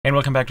And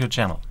welcome back to the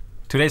channel.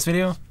 Today's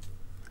video,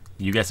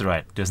 you guessed it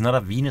right, there's not a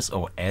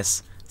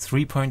VenusOS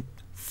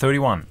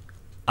 3.31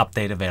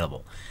 update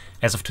available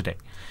as of today.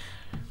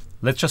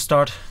 Let's just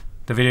start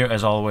the video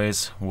as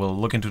always. We'll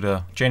look into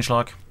the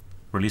changelog,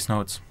 release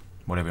notes,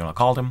 whatever you want to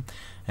call them,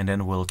 and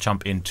then we'll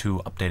jump into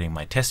updating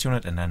my test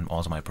unit and then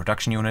also my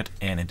production unit,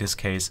 and in this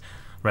case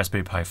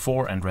Raspberry Pi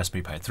 4 and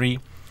Raspberry Pi 3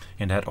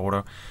 in that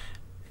order.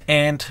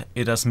 And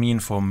it does mean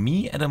for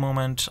me at the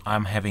moment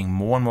I'm having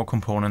more and more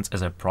components,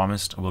 as I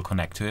promised. We'll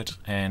connect to it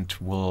and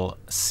we'll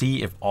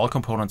see if all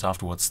components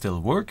afterwards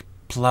still work,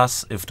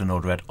 plus if the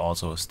Node-RED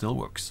also still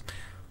works.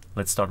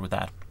 Let's start with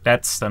that.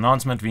 That's the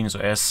announcement,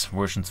 VenusOS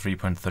version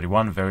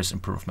 3.31, various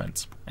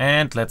improvements.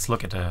 And let's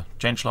look at the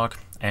changelog,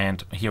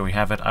 and here we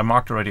have it. I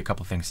marked already a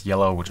couple things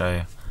yellow, which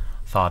I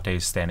thought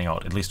they're standing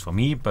out, at least for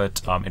me,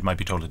 but it might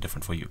be totally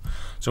different for you.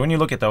 So when you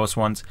look at those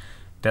ones,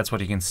 that's what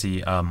you can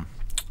see.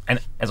 And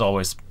as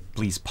always,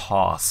 please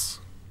pause,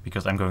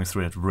 because I'm going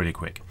through it really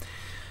quick.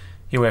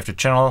 Here we have the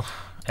channel,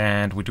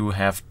 and we do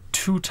have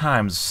two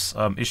times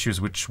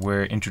issues which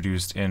were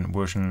introduced in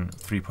version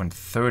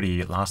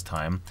 3.30 last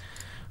time.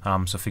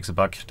 So fix a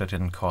bug that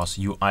didn't cause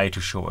UI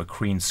to show a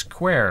green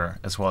square,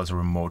 as well as a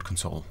remote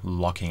console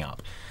locking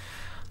up.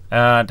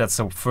 That's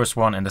the first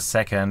one, and the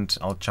second,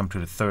 I'll jump to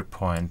the third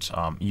point,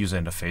 user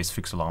interface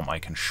fix alarm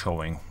icon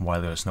showing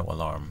while there's no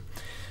alarm.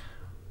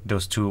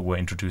 Those two were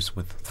introduced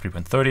with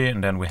 3.30,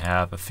 and then we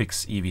have a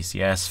fix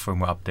EVCS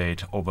firmware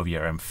update over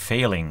VRM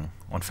failing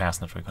on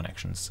fast network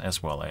connections,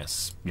 as well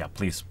as, yeah,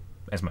 please,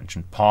 as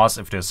mentioned, pause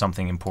if there's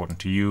something important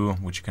to you,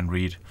 which you can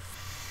read.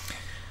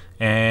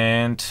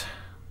 And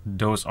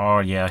those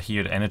are, yeah,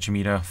 here the energy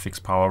meter,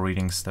 fixed power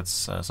readings.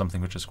 That's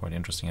something which is quite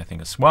interesting, I think,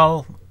 as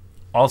well.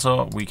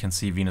 Also, we can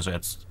see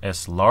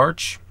VenusOS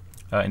large.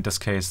 In this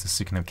case, the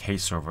Signal K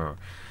server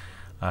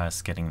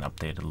is getting an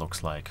update, it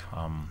looks like.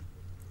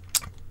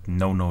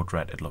 No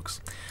Node-RED, it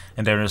looks.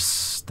 And there is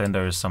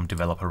some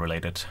developer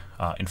related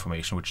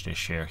information which they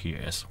share here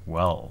as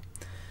well,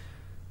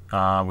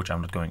 which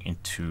I'm not going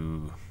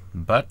into,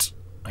 but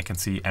I can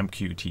see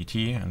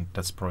MQTT, and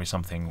that's probably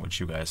something which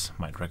you guys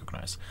might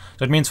recognize.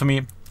 So it means for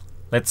me,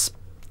 let's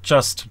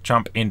just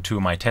jump into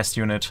my test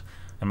unit.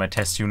 And my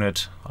test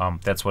unit,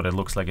 that's what it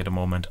looks like at the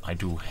moment. I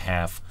do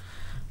have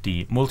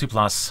the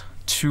Multiplus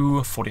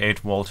 2 48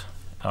 volt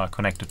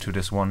connected to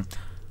this one.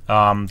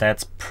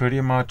 That's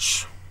pretty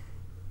much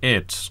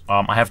it.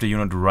 I have the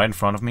unit right in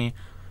front of me,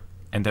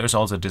 and there is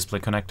also a display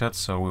connected,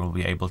 so we will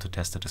be able to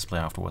test the display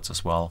afterwards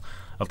as well.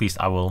 At least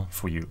I will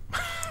for you.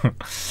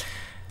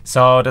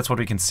 So that's what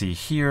we can see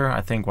here.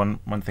 I think one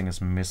thing is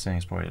missing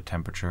is probably the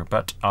temperature,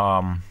 but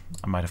I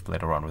might have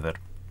played around with it.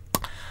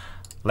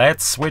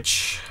 Let's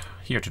switch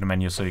here to the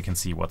menu so you can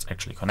see what's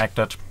actually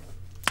connected.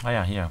 Oh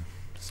yeah, here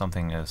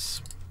something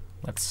is.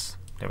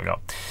 There we go.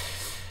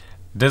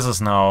 This is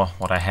now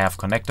what I have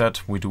connected.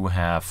 We do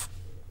have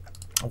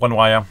one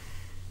wire.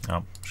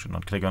 Oh, should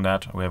not click on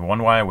that. We have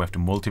one wire, we have the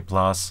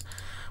Multiplus,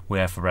 we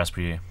have a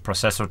Raspberry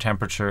processor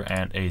temperature,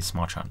 and a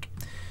smart shunt.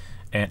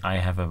 And I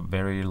have a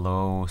very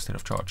low state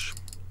of charge.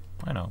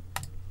 I know.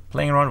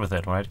 Playing around with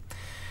it, right?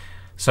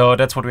 So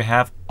that's what we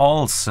have.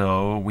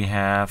 Also, we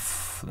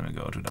have, let me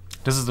go to that.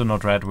 This is the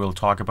Node-RED we'll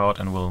talk about,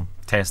 and we'll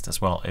test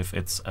as well if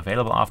it's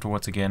available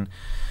afterwards again.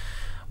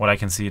 What I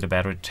can see, the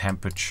battery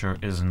temperature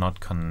is not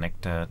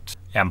connected.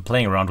 Yeah, I'm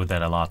playing around with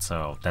that a lot,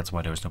 so that's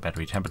why there is no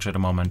battery temperature at the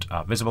moment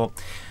visible.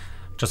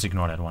 Just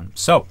ignore that one.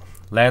 So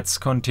let's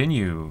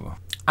continue.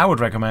 I would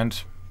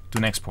recommend do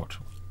an export,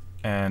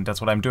 and that's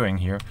what I'm doing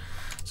here.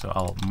 So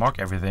I'll mark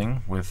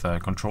everything with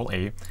Control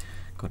A,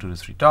 go to the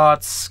three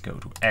dots, go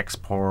to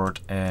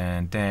export,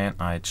 and then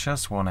I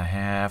just want to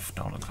have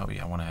download copy.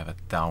 I want to have a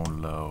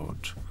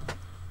download.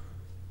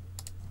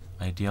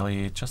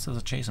 Ideally, just as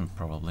a JSON,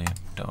 probably.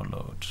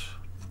 Download.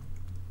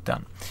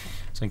 Done.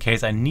 So in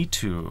case I need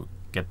to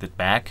get it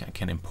back, I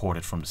can import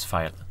it from this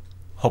file.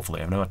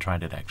 Hopefully, I've never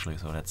tried it actually,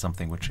 so that's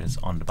something which is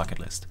on the bucket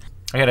list.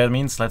 Okay, that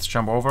means let's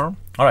jump over.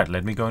 All right,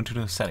 let me go into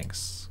the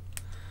settings.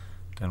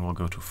 Then we'll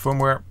go to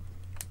firmware.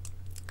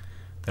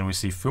 Then we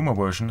see firmware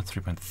version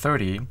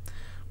 3.30.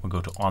 We'll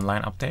go to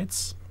online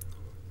updates.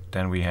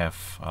 Then we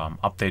have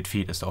update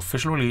feed is the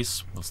official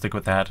release. We'll stick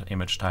with that.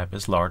 Image type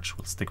is large.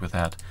 We'll stick with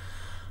that.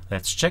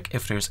 Let's check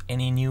if there's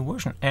any new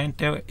version. And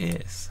there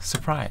is.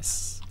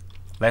 Surprise.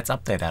 Let's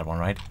update that one,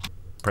 right?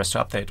 Press to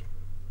update.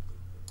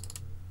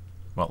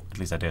 Well, at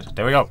least I did.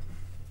 There we go.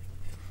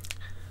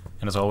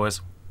 And as always,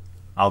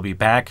 I'll be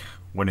back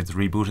when it's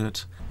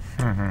rebooted.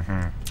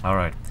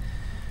 Alright.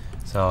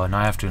 So now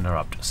I have to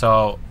interrupt.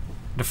 So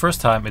the first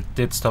time it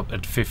did stop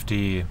at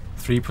 53%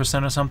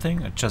 or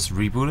something. It just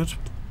rebooted.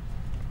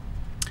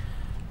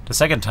 The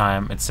second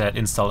time it said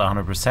install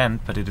 100%,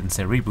 but it didn't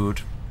say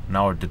reboot.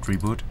 Now it did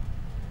reboot.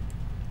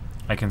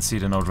 I can see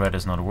the Node-RED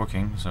is not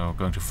working, so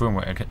going to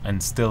firmware I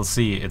can still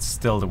see it's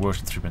still the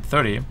version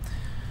 3.30.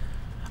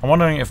 I'm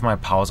wondering if my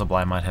power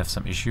supply might have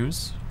some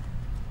issues,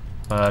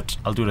 but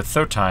I'll do the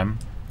third time.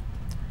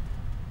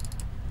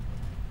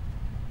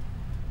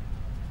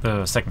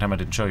 The second time I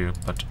didn't show you,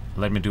 but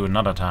let me do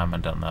another time,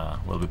 and then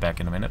we'll be back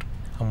in a minute.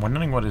 I'm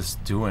wondering what it's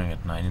doing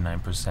at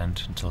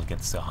 99% until it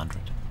gets to 100.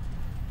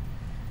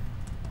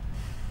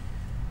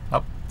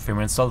 Oh,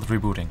 firmware installed,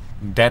 rebooting.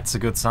 That's a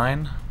good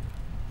sign.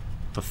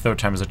 The third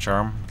time is a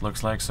charm, it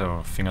looks like,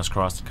 so fingers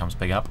crossed it comes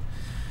back up.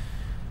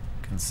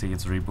 You can see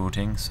it's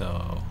rebooting,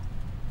 so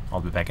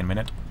I'll be back in a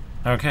minute.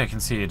 Okay, I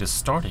can see it is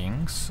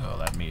starting, so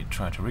let me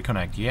try to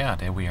reconnect. Yeah,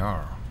 there we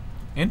are.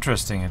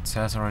 Interesting, it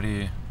says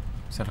already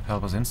setup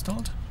help was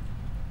installed.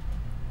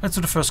 Let's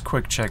do the first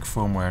quick check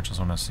firmware, just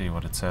want to see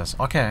what it says.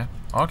 Okay,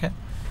 okay.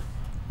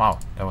 Wow,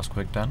 that was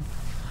quick then.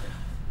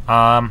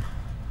 I'm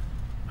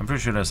pretty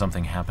sure there's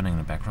something happening in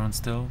the background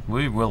still.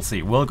 We will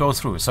see, we'll go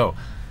through. So,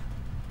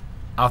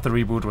 after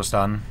reboot was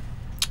done,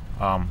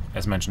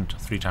 as mentioned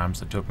 3 times,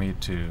 it took me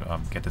to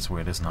get this where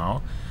it is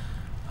now.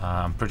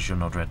 I'm pretty sure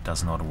Node-RED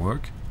does not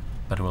work,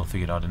 but we'll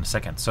figure it out in a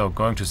second. So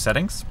going to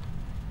settings,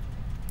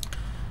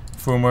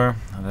 firmware,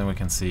 and then we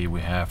can see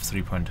we have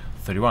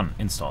 3.31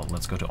 installed.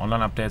 Let's go to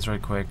online updates real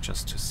quick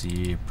just to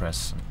see,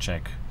 press and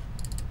check.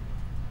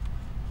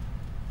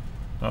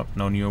 Oh,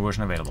 no newer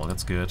version available,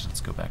 that's good. Let's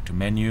go back to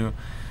menu.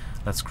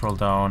 Let's scroll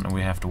down, and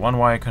we have the one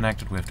wire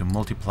connected, we have the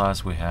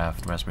multi-plus, we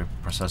have the Raspberry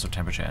processor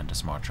temperature and the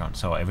smart chart.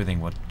 So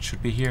everything what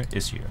should be here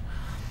is here.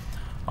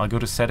 I'll go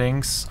to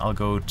settings, I'll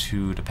go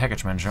to the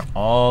package manager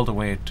all the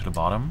way to the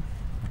bottom,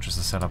 which is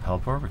the setup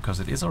helper, because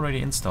it is already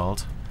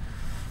installed.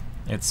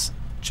 It's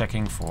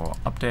checking for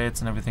updates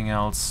and everything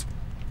else.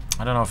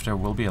 I don't know if there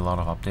will be a lot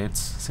of updates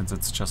since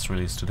it's just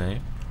released today.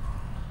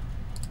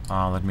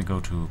 Let me go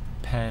to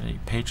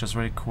pages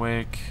really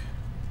quick.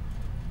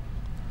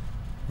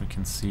 We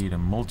can see the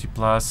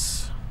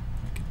multi-plus.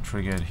 We can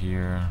trigger it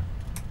here,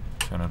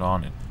 turn it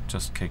on. It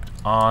just kicked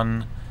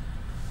on.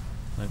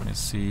 Let me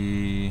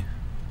see.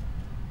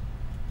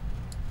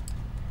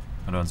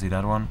 I don't see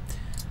that one.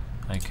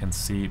 I can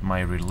see my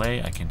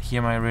relay. I can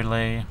hear my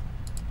relay.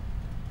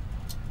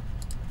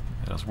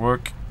 It does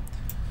work.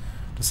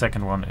 The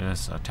second one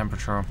is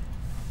temperature,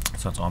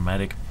 so it's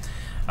automatic.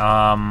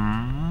 Let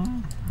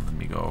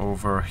me go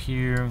over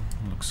here.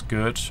 Looks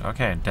good.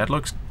 Okay, that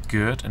looks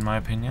good in my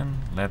opinion.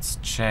 Let's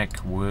check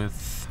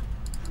with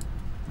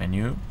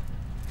menu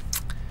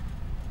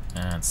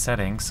and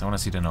settings. I want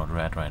to see the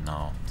Node-RED right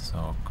now.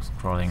 So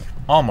scrolling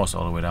almost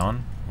all the way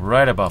down,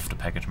 right above the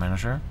package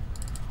manager,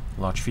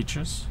 large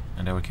features,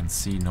 and there we can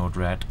see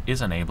Node-RED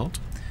is enabled.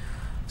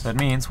 So that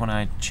means when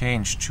I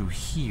change to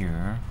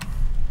here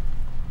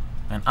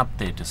and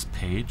update this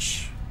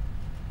page,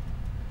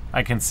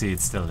 I can see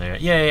it's still there.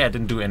 Yay, I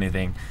didn't do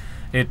anything.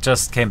 It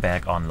just came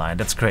back online.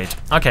 That's great.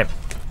 Okay.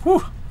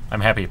 Whew. I'm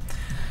happy.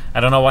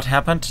 I don't know what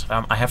happened.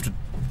 I have to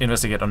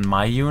investigate on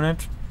my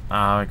unit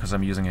because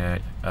I'm using a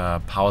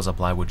power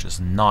supply which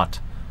is not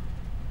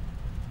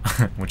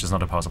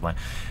a power supply.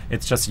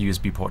 It's just a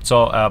USB port,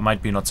 so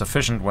might be not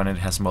sufficient when it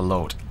has more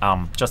load.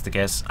 Just a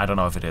guess. I don't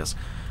know if it is.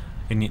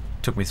 It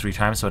took me 3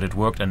 times, so it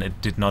worked and it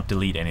did not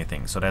delete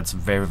anything. So that's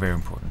very, very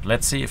important.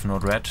 Let's see if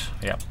Node-RED.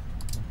 Yeah,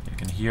 you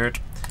can hear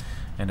it.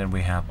 And then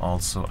we have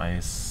also, I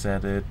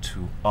set it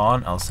to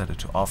on. I'll set it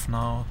to off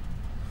now.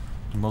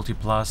 The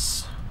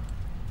multi-plus.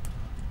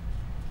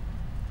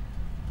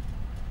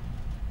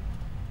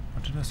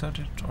 Did I set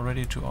it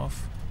already to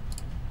off?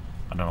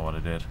 I don't know what I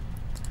did.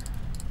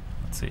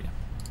 Let's see.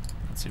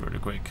 Let's see really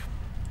quick.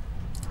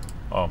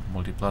 Oh,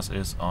 multi-plus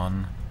is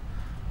on.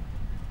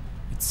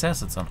 It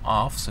says it's on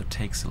off, so it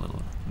takes a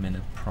little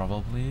minute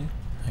probably.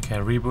 Okay, I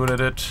rebooted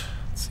it.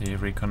 Let's see,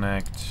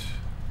 reconnect.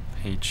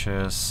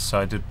 Pages. So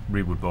I did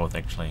reboot both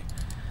actually.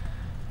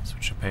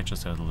 Switch to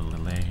pages, there's a little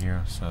delay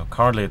here. So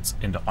currently it's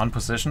in the on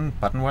position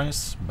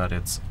button-wise, but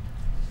it's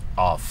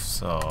off,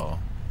 so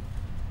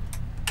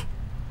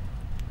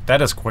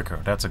that is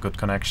quicker. That's a good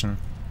connection.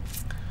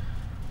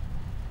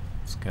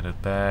 Let's get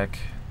it back.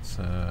 It's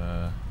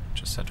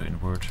just set to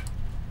invert.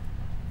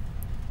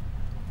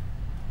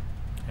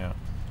 Yeah.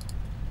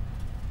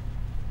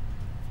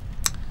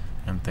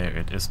 And there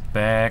it is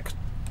back.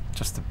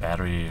 Just the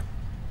battery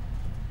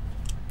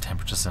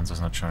temperature sensor is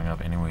not showing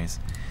up anyways.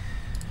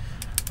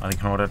 I'll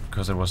ignore that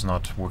because it was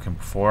not working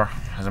before.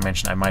 As I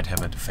mentioned, I might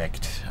have a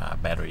defect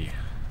battery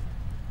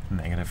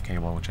negative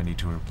cable which I need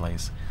to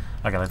replace.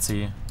 Okay, let's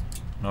see.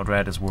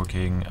 Node-RED is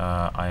working.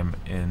 I'm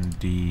in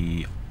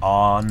the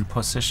on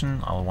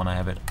position. I'll want to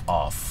have it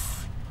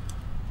off.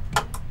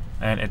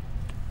 And it,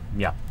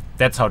 yeah,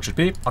 that's how it should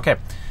be. Okay,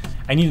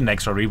 I need an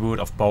extra reboot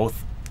of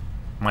both.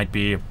 Might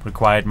be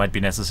required, might be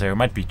necessary,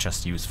 might be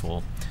just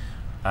useful.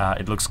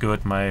 It looks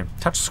good. My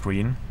touch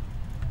screen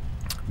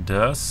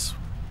does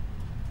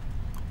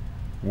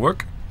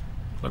work,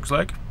 looks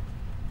like.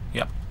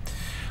 Yeah,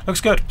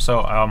 looks good.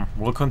 So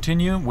we'll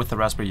continue with the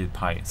Raspberry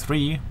Pi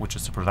 3, which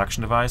is the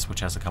production device, which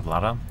has a couple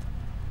other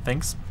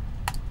things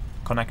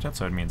connected,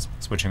 so it means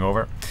switching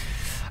over.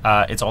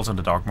 It's also in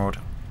the dark mode,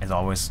 as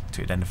always,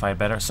 to identify it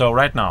better. So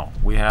right now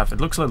we have,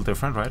 it looks a little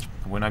different, right?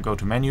 When I go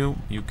to menu,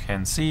 you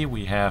can see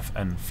we have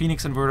an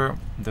Phoenix inverter.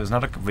 There's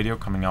another video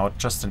coming out,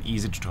 just an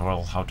easy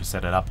tutorial how to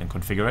set it up and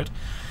configure it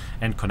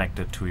and connect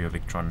it to your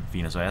Victron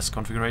VenusOS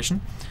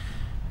configuration.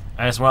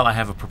 As well, I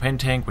have a propane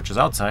tank which is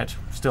outside,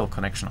 still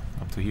connection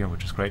up to here,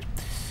 which is great.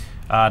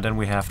 Then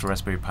we have the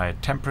Raspberry Pi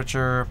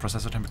temperature,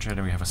 processor temperature,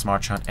 then we have a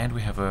smart shunt, and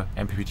we have a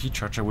MPPT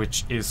charger,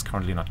 which is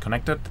currently not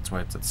connected. That's why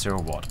it's at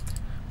 0 watt.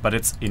 But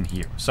it's in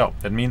here. So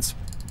that means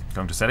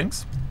going to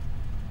settings.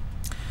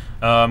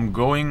 By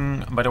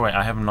the way,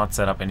 I have not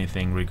set up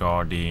anything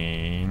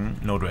regarding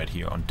Node-RED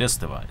here on this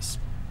device.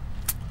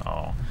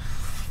 Oh,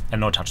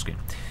 and no touchscreen.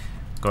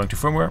 Going to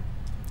firmware,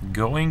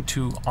 going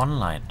to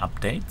online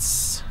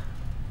updates,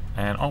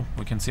 and oh,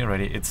 we can see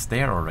already, it's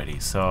there already.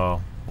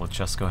 So we'll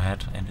just go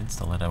ahead and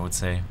install it, I would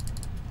say.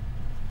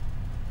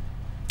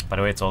 By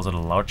the way, it's also the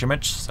large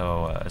image,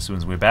 so as soon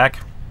as we're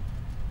back,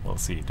 we'll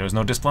see. There's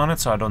no display on it,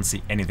 so I don't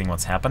see anything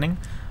what's happening.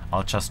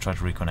 I'll just try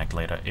to reconnect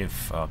later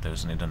if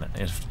there's an internet,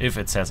 if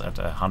it says at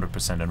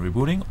 100% and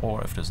rebooting,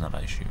 or if there's another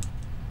issue.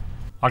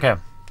 Okay,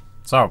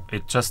 so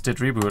it just did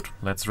reboot.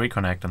 Let's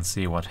reconnect and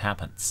see what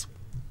happens.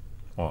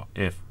 Or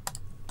if,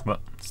 well,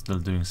 still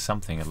doing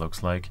something, it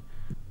looks like.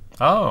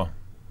 Oh,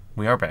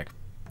 we are back.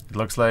 It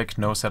looks like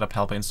no setup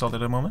helper installed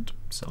at the moment,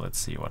 so let's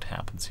see what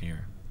happens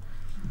here.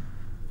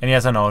 And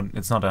yes, I know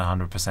it's not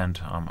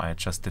 100%. I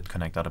just did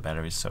connect other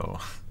batteries, so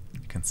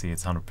you can see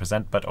it's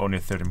 100%, but only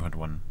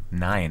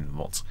 13.19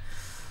 volts.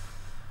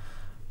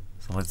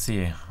 So let's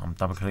see. I'm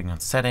double clicking on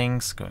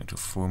settings, going to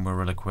firmware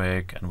really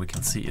quick, and we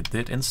can see it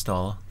did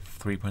install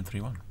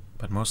 3.31.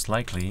 But most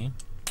likely,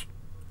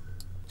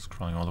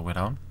 scrolling all the way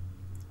down,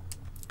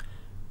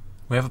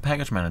 we have a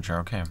package manager.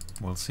 Okay,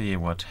 we'll see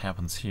what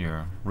happens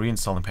here.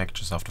 Reinstalling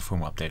packages after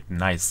firmware update.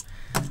 Nice.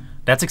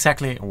 That's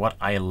exactly what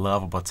I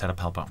love about Setup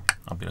Helper.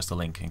 I'll give us the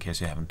link in case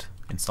you haven't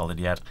installed it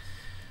yet.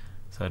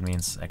 So it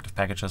means active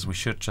packages. We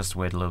should just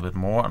wait a little bit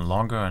more and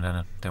longer, and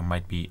then there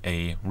might be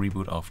a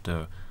reboot of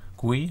the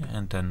GUI,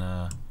 and then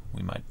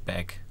we might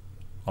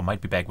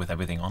be back with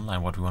everything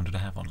online what we wanted to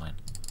have online.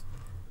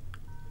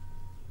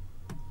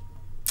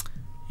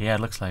 Yeah,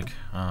 it looks like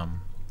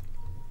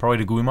probably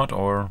the GUI mod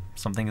or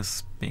something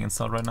is being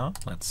installed right now.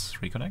 Let's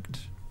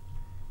reconnect.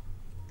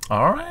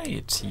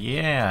 Alright,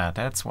 yeah,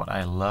 that's what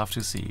I love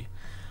to see.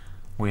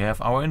 We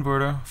have our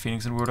inverter,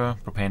 Phoenix inverter,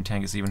 propane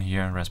tank is even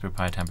here, Raspberry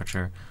Pi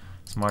temperature,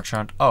 smart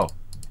shunt. Oh,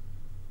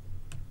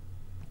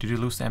 did you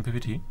lose the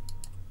MPPT?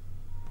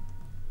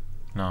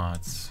 No,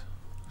 it's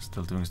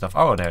still doing stuff.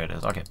 Oh, there it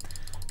is. Okay,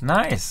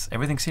 nice.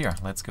 Everything's here.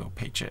 Let's go.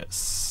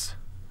 Pages.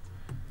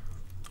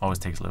 Always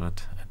takes a little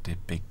bit at the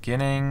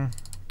beginning.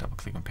 Double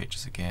click on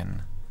pages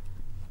again.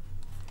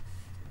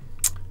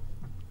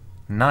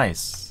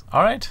 Nice.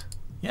 All right.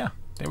 Yeah,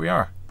 there we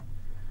are.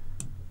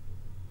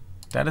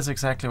 That is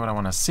exactly what I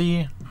want to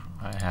see.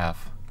 I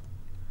have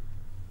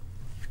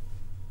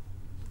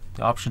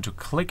the option to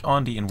click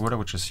on the inverter,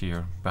 which is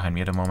here behind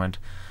me at the moment,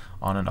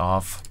 on and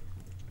off.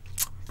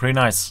 Pretty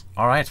nice.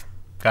 All right,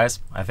 guys,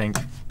 I think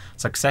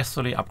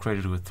successfully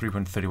upgraded to a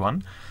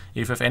 3.31.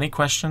 If you have any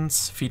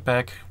questions,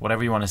 feedback,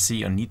 whatever you want to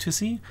see or need to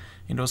see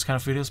in those kind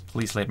of videos,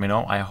 please let me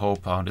know. I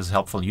hope this is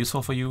helpful and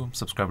useful for you.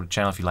 Subscribe to the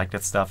channel if you like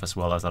that stuff, as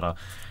well as other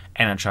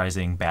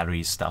energizing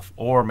battery stuff,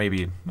 or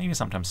maybe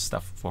sometimes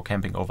stuff for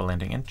camping,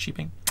 overlanding, and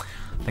cheaping.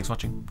 Thanks for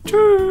watching.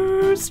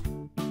 Cheers!